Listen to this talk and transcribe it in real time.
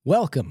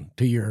Welcome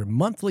to your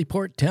monthly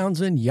Port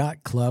Townsend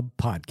Yacht Club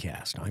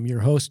podcast. I'm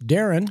your host,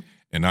 Darren.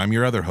 And I'm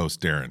your other host,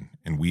 Darren.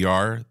 And we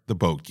are the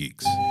Boat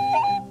Geeks.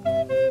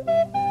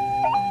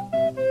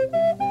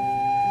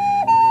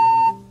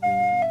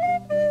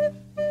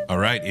 All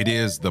right, it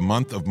is the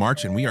month of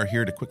March, and we are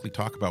here to quickly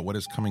talk about what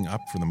is coming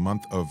up for the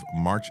month of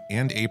March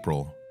and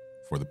April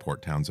for the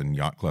Port Townsend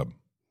Yacht Club.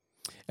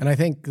 And I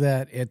think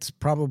that it's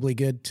probably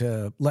good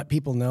to let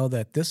people know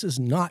that this is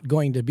not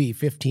going to be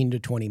 15 to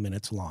 20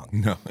 minutes long.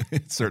 No,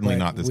 it's certainly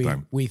not this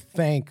time. We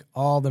thank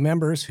all the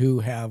members who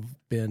have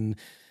been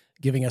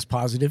giving us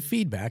positive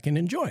feedback and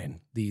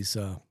enjoying these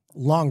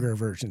longer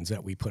versions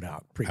that we put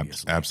out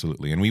previously.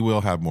 Absolutely. And we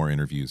will have more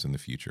interviews in the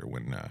future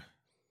when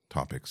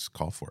topics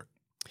call for it.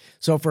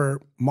 So for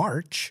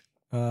March,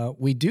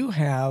 we do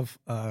have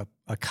a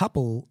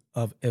couple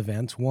of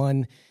events.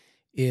 One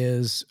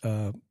is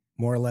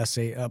more or less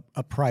a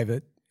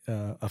private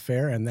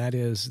affair, and that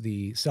is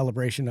the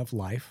celebration of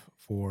life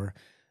for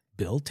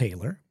Bill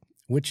Taylor,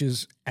 which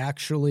is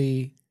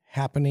actually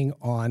happening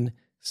on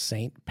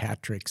St.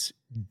 Patrick's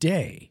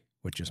Day,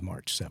 which is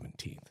March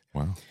 17th.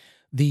 Wow.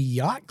 The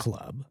Yacht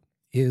Club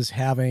is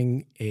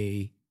having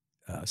a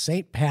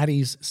St.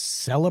 Patty's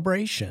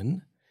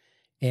celebration,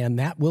 and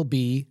that will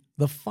be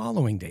the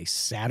following day,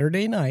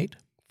 Saturday night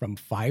from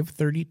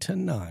 5:30 to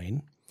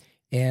 9,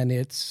 and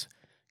it's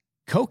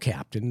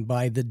co-captained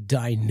by the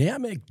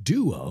dynamic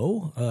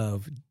duo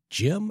of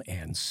Jim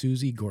and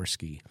Susie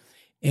Gorski.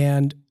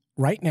 And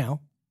right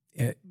now,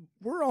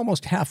 we're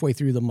almost halfway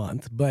through the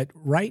month, but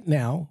right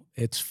now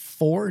it's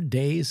 4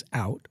 days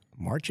out,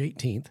 March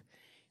 18th,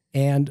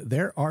 and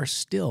there are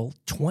still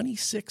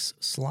 26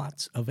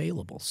 slots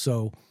available.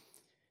 So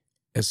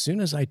as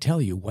soon as I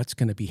tell you what's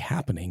going to be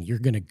happening, you're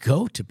going to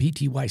go to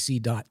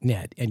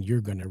PTYC.net and you're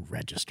going to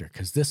register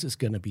because this is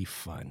going to be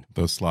fun.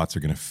 Those slots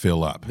are going to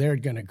fill up. They're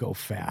going to go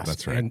fast.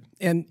 That's right.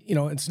 And you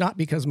know, it's not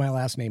because my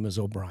last name is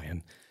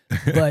O'Brien,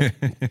 but,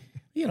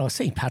 you know,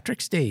 St.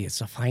 Patrick's Day,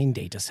 it's a fine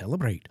day to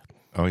celebrate.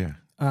 Oh, yeah.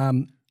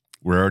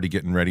 We're already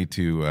getting ready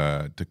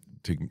to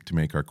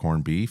make our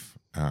corned beef.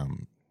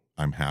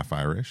 I'm half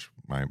Irish,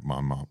 my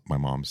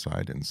mom's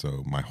side, and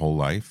so my whole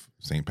life,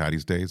 St.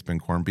 Patty's Day has been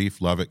corned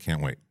beef. Love it,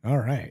 can't wait. All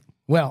right.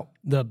 Well,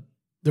 the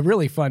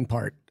really fun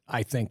part,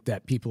 I think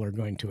that people are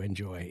going to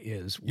enjoy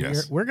is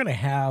we're going to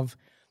have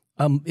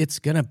it's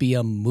going to be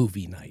a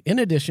movie night. In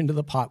addition to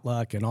the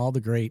potluck and all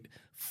the great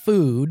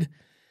food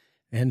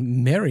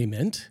and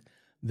merriment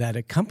that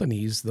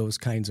accompanies those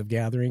kinds of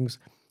gatherings,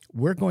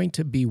 we're going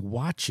to be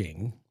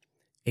watching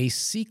a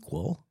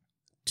sequel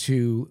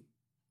to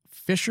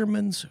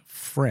Fisherman's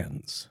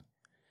Friends.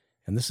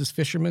 And this is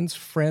Fisherman's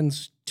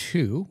Friends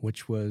 2,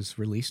 which was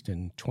released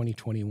in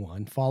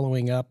 2021,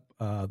 following up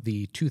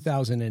the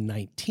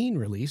 2019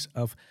 release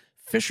of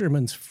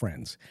Fisherman's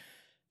Friends.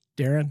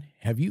 Darren,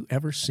 have you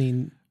ever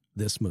seen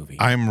this movie?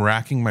 I'm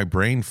racking my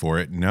brain for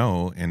it,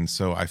 no, and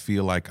so I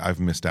feel like I've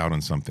missed out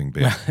on something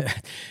big.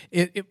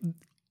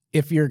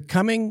 If you're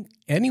coming,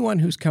 anyone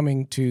who's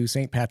coming to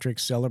St.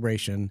 Patrick's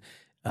celebration,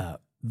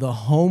 the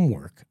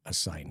homework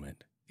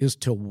assignment is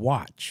to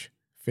watch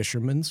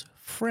Fisherman's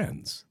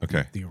Friends,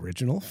 okay, the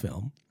original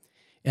film,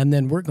 and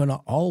then we're going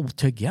to all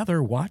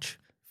together watch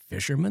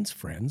Fisherman's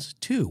Friends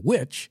 2,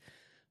 which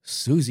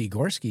Susie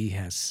Gorski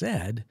has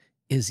said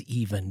is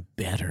even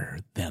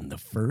better than the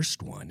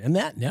first one, and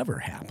that never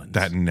happens.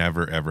 That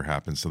never ever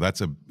happens. So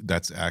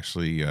that's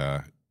actually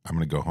I'm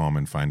going to go home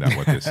and find out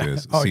what this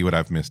is. See what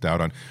I've missed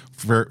out on.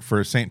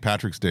 For St.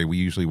 Patrick's Day, we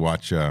usually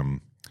watch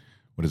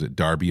what is it,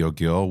 Darby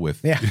O'Gill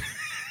with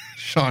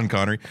Sean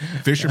Connery.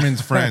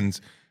 Fisherman's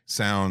Friends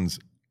sounds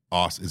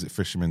awesome. Is it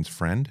Fisherman's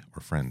Friend or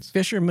Friends?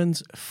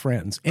 Fisherman's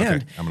Friends.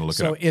 And I'm going to look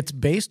it up. So it's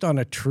based on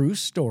a true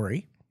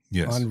story,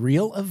 on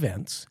real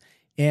events,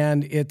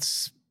 and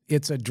it's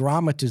a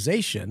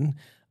dramatization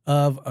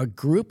of a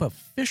group of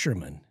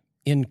fishermen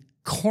in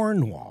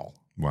Cornwall.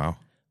 Wow.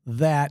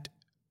 That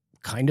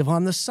kind of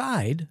on the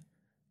side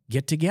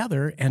get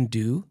together and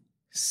do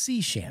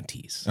sea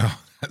shanties.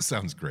 Oh, that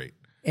sounds great.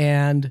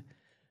 And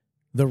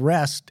the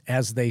rest,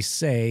 as they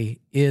say,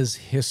 is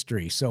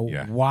history. So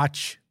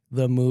watch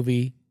the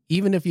movie.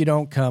 Even if you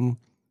don't come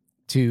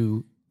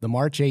to the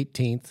March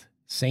 18th,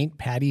 St.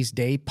 Patty's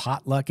Day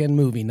potluck and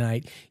movie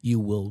night, you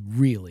will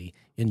really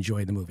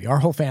enjoy the movie. Our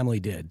whole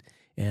family did,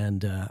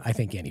 and I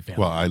think any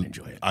family would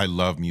enjoy it. I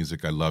love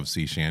music. I love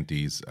sea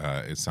shanties.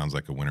 It sounds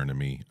like a winner to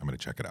me. I'm going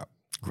to check it out.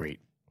 Great.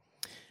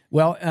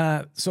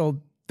 Well, so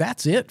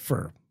that's it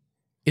for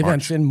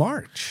events in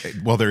March.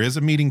 Well, there is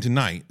a meeting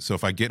tonight, so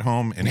if I get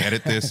home and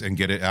edit this and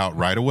get it out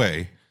right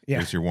away,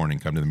 here's your warning.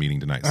 Come to the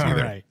meeting tonight. See you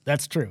there. All right.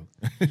 That's true.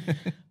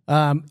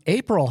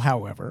 April,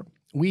 however,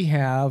 we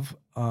have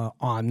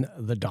on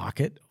the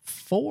docket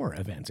 4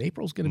 events.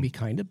 April's going to be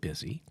kind of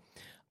busy.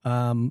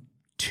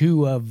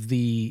 2 of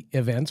the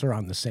events are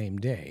on the same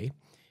day,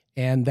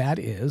 and that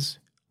is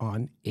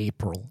on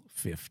April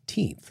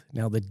 15th.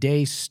 Now, the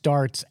day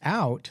starts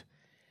out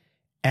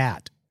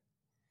at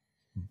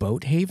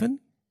Boathaven,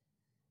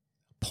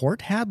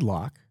 Port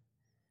Hadlock,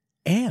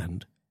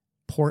 and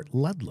Port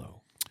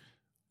Ludlow.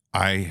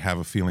 I have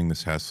a feeling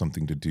this has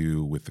something to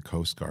do with the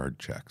Coast Guard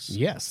checks.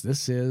 Yes,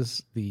 this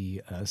is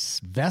the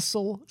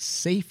vessel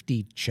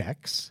safety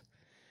checks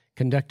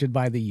conducted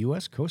by the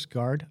U.S. Coast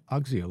Guard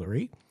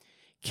Auxiliary,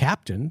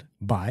 captained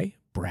by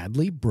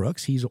Bradley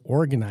Brooks. He's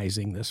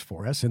organizing this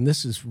for us, and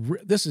this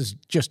is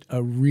just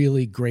a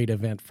really great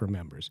event for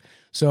members.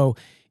 So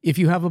if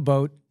you have a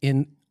boat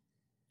in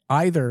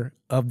either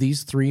of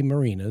these three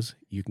marinas,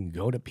 you can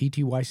go to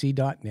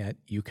ptyc.net.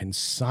 You can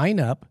sign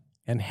up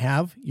and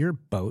have your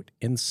boat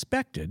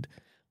inspected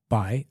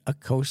by a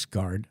Coast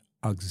Guard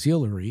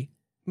Auxiliary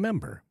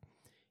member.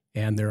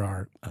 And there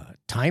are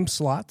time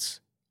slots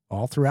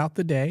all throughout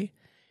the day.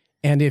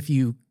 And if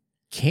you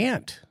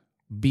can't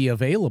be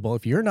available,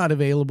 if you're not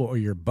available or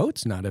your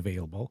boat's not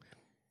available,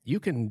 you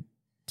can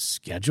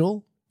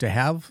schedule to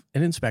have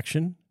an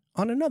inspection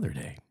on another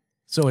day.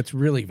 So it's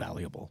really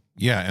valuable.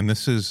 Yeah, and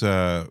this is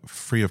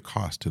free of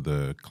cost to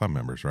the club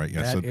members, right?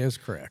 Yeah, that is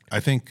correct.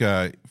 I think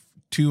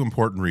two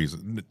important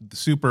reasons.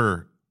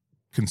 Super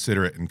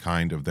considerate and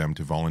kind of them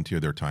to volunteer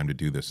their time to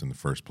do this in the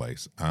first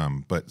place.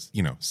 But,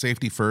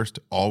 safety first,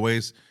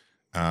 always,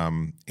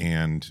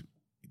 and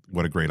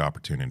what a great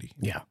opportunity.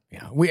 Yeah.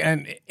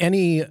 And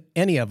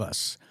any of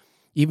us,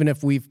 even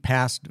if we've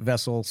passed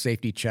vessel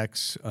safety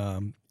checks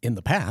in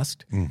the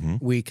past,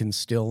 we can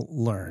still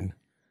learn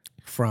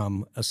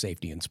from a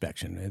safety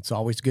inspection. It's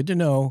always good to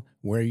know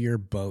where your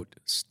boat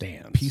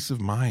stands. Peace of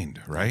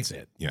mind, right? That's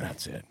it. Yeah.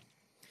 That's it.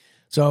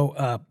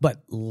 So,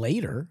 but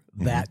later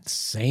that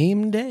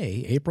same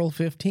day, April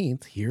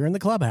 15th, here in the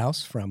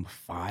clubhouse from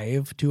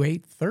 5 to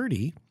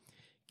 8:30,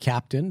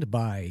 captained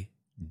by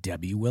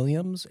Debbie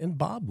Williams and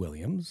Bob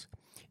Williams,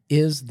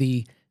 is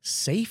the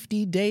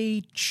Safety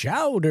Day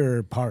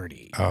Chowder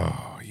Party.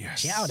 Oh,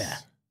 yes.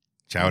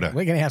 Chowder.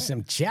 We're going to have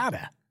some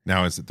chowder.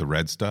 Now, is it the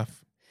red stuff?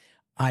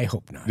 I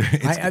hope not.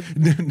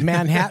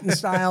 Manhattan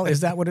style, is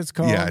that what it's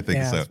called? Yeah, I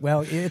think so.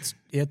 Well, it's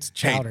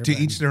chowder. Hey, to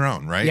each their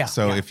own, right? Yeah,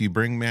 so if you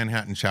bring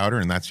Manhattan chowder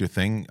and that's your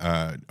thing,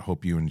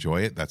 hope you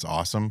enjoy it. That's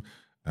awesome.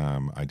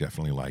 I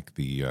definitely like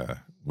the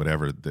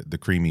the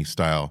creamy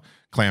style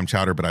clam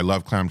chowder, but I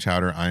love clam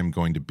chowder. I'm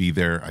going to be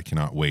there. I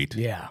cannot wait.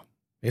 Yeah,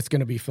 it's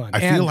going to be fun.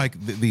 I feel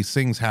like these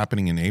things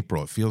happening in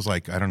April, it feels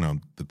like, I don't know,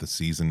 that the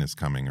season is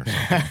coming or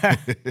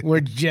something.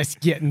 We're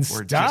just getting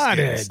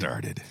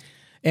started.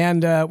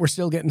 And we're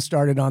still getting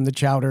started on the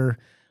chowder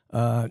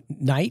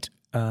night.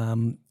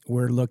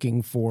 We're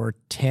looking for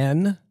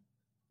 10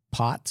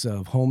 pots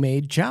of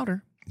homemade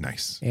chowder.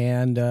 Nice.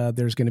 And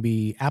there's going to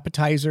be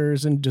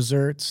appetizers and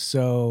desserts.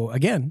 So,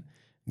 again,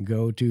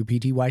 go to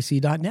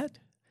ptyc.net,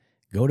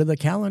 go to the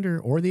calendar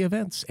or the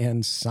events,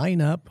 and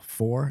sign up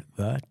for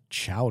the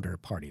chowder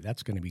party.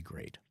 That's going to be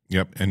great.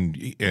 Yep, and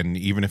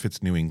even if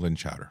it's New England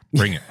chowder,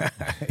 bring it.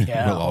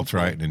 Yeah, we'll all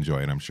try it and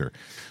enjoy it, I'm sure.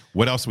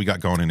 What else we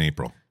got going in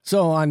April?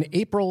 So on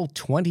April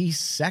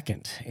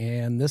 22nd,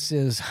 and this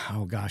is,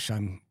 oh gosh,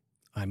 I'm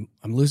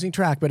losing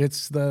track, but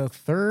it's the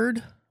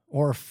third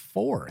or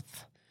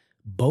fourth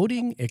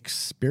Boating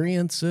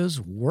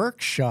Experiences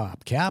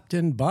Workshop,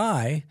 captained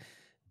by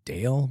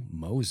Dale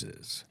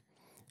Moses.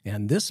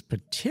 And this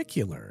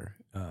particular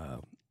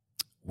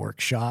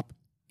workshop,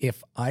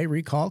 if I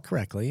recall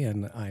correctly,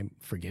 and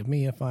forgive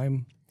me if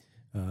I'm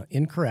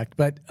incorrect,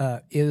 but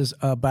is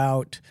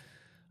about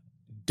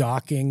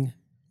docking,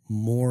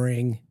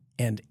 mooring,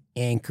 and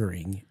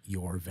anchoring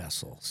your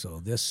vessel. So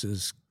this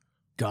has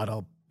got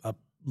a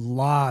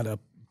lot of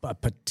a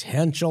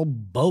potential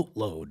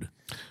boatload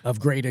of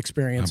great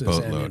experiences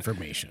and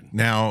information.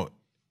 Now,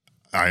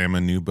 I am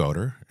a new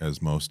boater,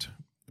 as most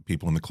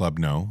people in the club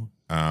know,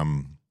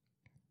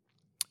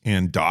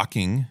 and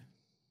docking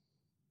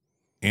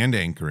and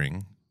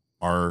anchoring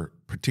are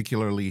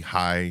particularly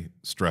high,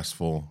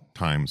 stressful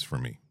times for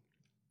me.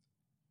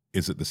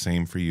 Is it the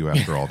same for you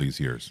after all these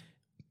years?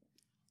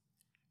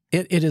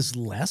 It is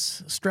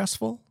less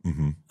stressful,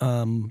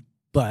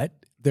 but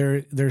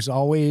there's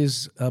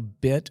always a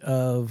bit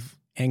of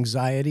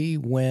anxiety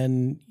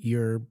when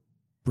you're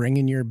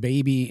bringing your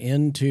baby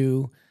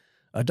into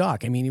a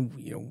dock. I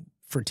mean,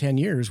 for 10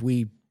 years,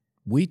 we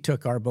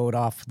took our boat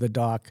off the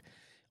dock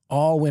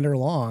all winter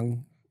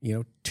long,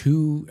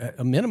 to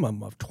a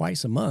minimum of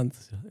twice a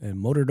month, and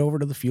motored over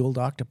to the fuel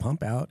dock to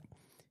pump out,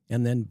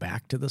 and then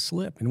back to the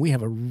slip. And we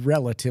have a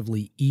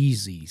relatively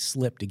easy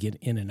slip to get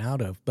in and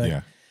out of,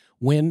 but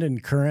wind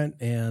and current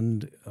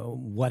and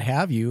what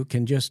have you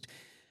can just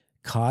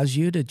cause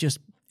you to just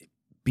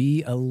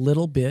be a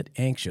little bit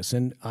anxious.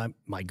 And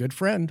my good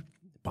friend,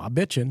 Bob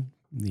Bitchin,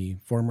 the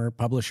former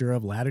publisher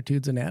of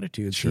Latitudes and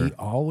Attitudes, he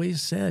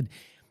always said,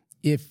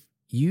 if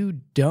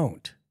you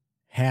don't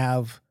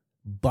have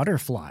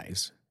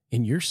butterflies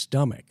in your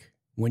stomach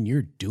when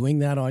you're doing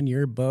that on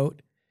your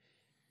boat,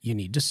 you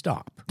need to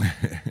stop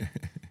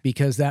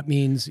because that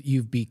means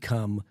you've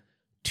become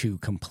too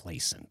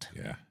complacent.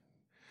 Yeah.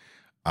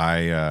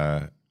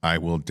 I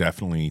will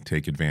definitely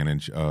take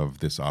advantage of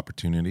this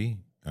opportunity.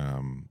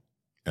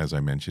 As I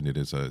mentioned, it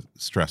is a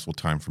stressful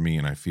time for me,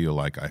 and I feel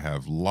like I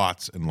have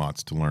lots and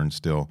lots to learn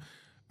still.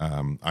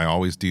 I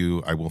always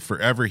do. I will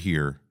forever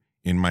hear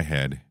in my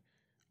head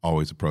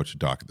always approach a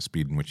dock at the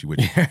speed in which you would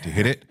to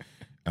hit it.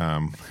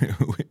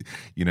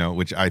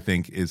 Which I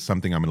think is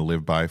something I'm going to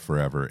live by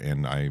forever.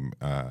 And I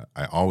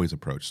always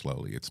approach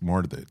slowly. It's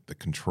more the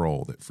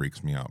control that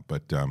freaks me out.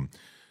 But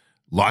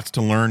lots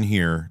to learn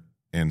here,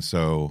 and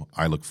so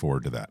I look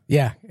forward to that.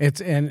 Yeah,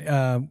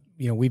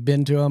 we've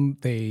been to them.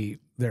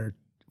 They're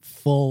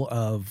full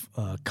of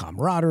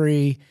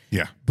camaraderie.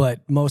 Yeah,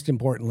 but most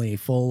importantly,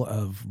 full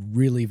of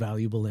really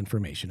valuable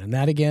information. And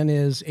that again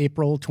is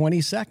April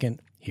 22nd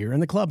here in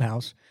the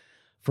clubhouse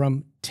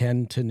from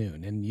 10 to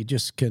noon. And you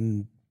just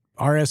can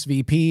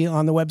RSVP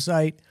on the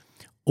website,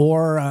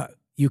 or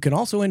you can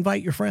also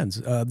invite your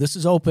friends. This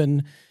is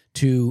open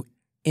to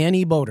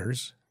any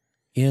boaters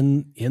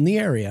in the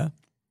area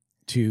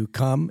to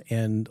come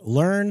and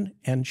learn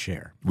and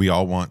share. We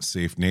all want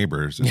safe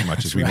neighbors as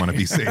much as we want to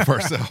be safe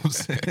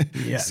ourselves.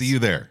 Yes. See you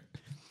there.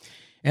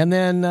 And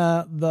then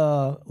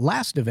the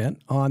last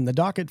event on the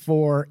docket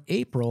for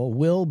April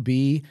will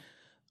be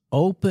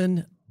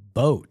Open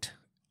Boat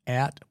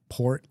at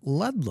Port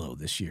Ludlow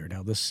this year.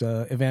 Now, this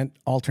event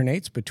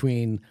alternates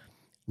between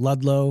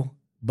Ludlow,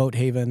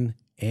 Boathaven,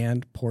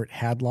 and Port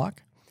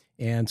Hadlock.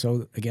 And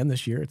so, again,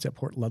 this year it's at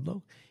Port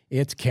Ludlow.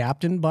 It's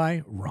captained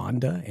by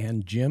Rhonda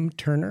and Jim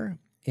Turner,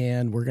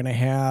 and we're going to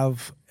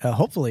have,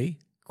 hopefully,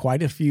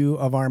 quite a few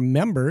of our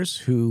members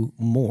who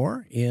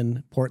moor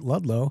in Port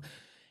Ludlow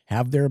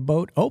have their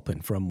boat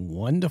open from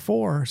 1 to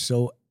 4,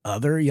 so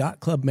other yacht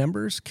club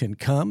members can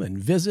come and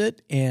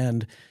visit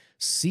and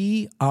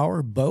see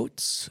our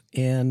boats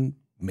and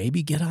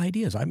maybe get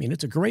ideas. I mean,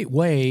 it's a great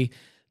way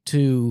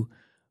to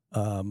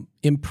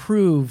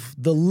improve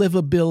the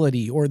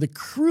livability or the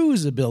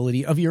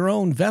cruisability of your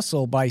own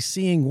vessel by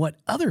seeing what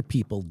other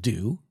people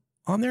do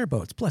on their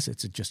boats. Plus,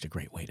 it's just a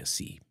great way to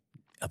see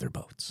other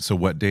boats. So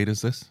what date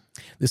is this?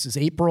 This is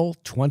April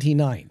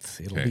 29th.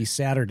 It'll be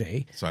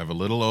Saturday. So I have a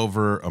little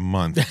over a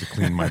month to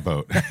clean my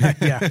boat.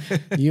 Yeah,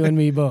 you and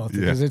me both,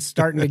 because it's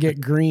starting to get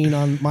green.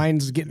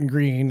 Mine's getting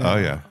green. Oh,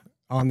 yeah.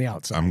 On the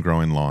outside. I'm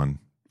growing lawn,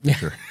 for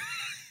sure,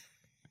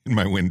 in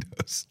my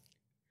windows.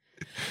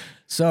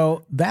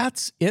 So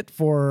that's it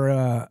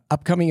for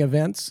upcoming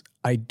events.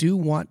 I do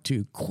want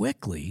to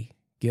quickly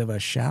give a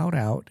shout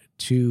out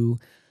to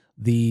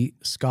the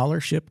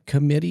Scholarship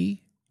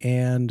Committee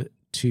and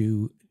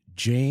to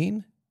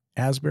Jane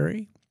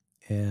Asbury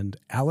and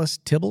Alice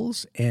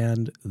Tibbles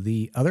and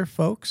the other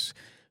folks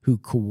who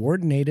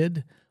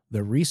coordinated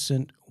the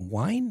recent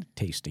wine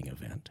tasting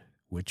event,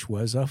 which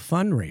was a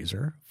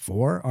fundraiser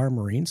for our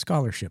Marine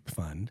Scholarship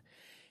Fund.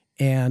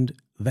 And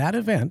that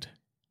event,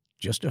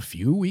 just a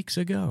few weeks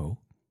ago,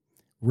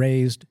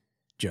 raised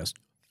just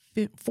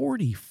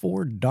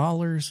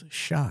 $44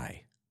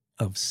 shy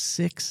of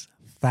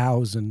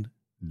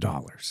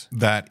 $6,000.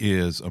 That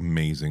is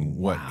amazing.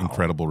 What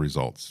incredible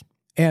results.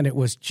 And it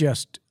was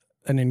just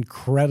an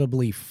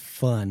incredibly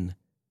fun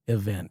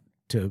event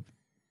to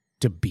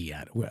be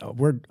at. Well,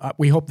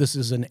 we hope this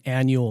is an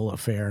annual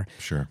affair.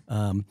 Sure.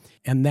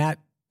 And that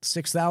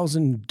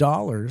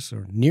 $6,000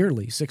 or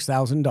nearly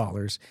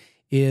 $6,000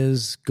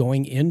 is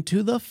going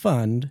into the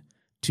fund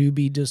to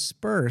be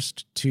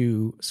dispersed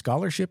to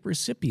scholarship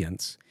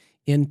recipients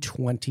in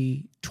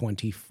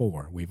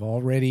 2024. We've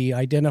already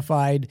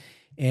identified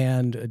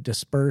and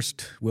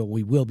dispersed,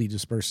 we will be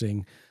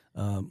dispersing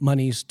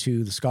monies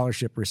to the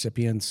scholarship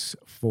recipients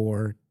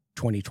for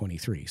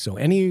 2023. So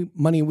any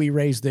money we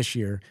raise this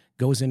year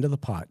goes into the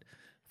pot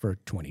for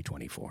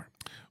 2024.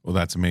 Well,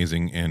 that's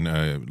amazing.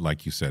 And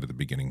like you said at the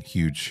beginning,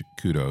 huge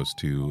kudos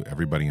to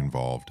everybody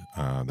involved.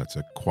 That's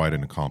quite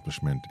an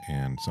accomplishment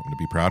and something to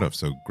be proud of.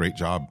 So great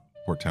job,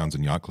 Port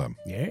Townsend Yacht Club.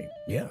 Yay,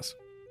 yes.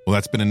 Well,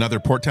 that's been another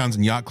Port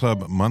Townsend Yacht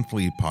Club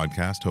monthly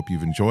podcast. Hope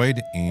you've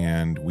enjoyed,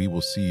 and we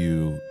will see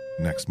you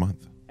next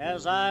month.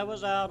 As I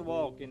was out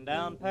walking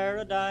down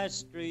Paradise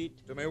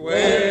Street, to me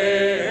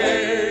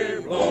way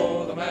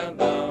blow the man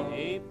down.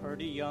 A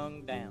pretty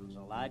young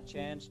damsel I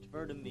chanced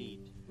for to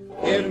meet.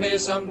 Give me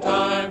some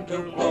time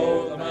to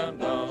blow the man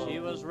down. She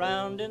was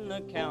round in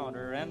the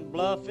counter and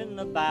bluff in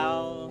the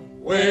bow.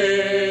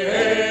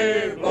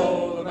 Way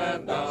blow the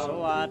man down.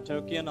 So I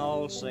took in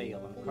all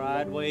sail and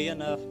cried way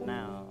enough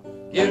now.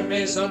 Give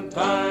me some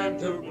time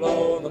to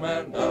blow the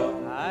man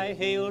down. I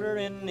hailed her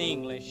in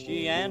English,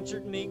 she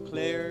answered me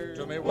clear.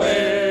 To me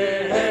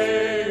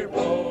way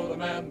blow the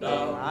man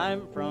down.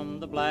 I'm from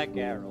the Black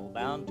Arrow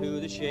down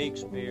to the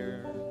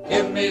Shakespeare.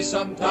 Give me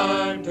some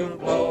time to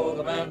blow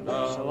the man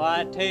down. So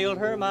I tailed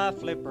her my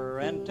flipper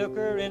and took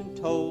her in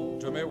tow.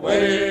 To me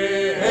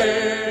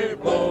way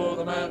blow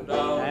the man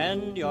down.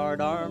 And yard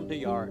arm to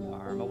yard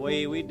arm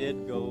away we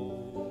did go.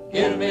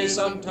 Give me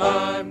some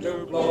time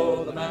to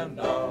blow the man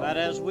down. But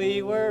as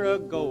we were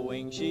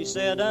a-going, she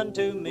said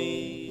unto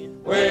me,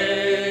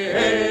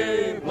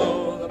 way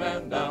blow the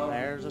man down.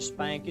 There's a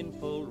spanking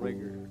full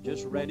rigger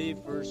just ready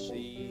for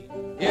sea.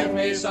 Give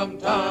me some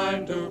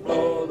time to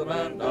blow the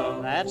man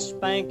down. That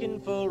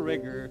spanking full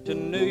rigger to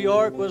New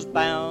York was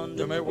bound.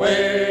 To me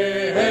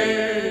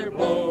way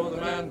blow the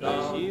man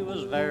down. She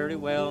was very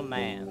well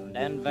manned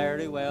and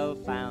very well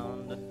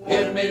found.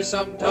 Give me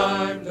some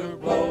time to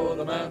blow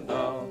the man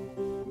down.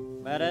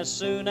 But as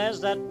soon as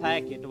that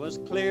packet was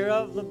clear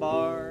of the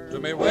bar, To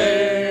me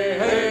way,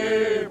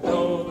 hey,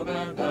 blow the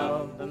man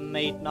down. the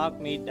mate knocked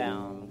me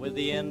down with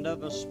the end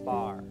of a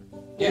spar.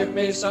 Give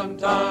me some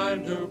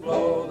time to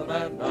blow the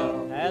man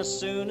down. As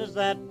soon as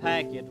that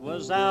packet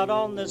was out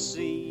on the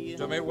sea,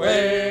 To me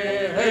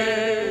way,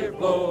 hey,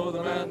 blow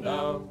the man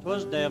down.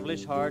 'twas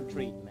devilish hard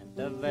treatment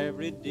of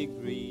every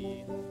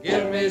degree.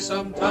 Give me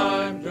some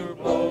time to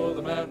blow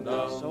the man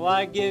down. So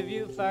I give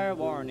you fair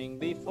warning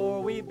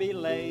before we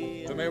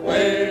belay. To me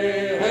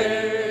way,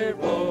 hey,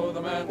 blow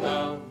the man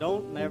down.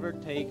 Don't never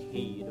take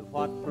heed of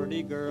what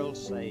pretty girls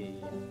say.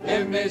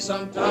 Give me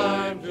some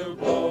time to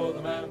blow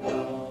the man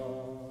down.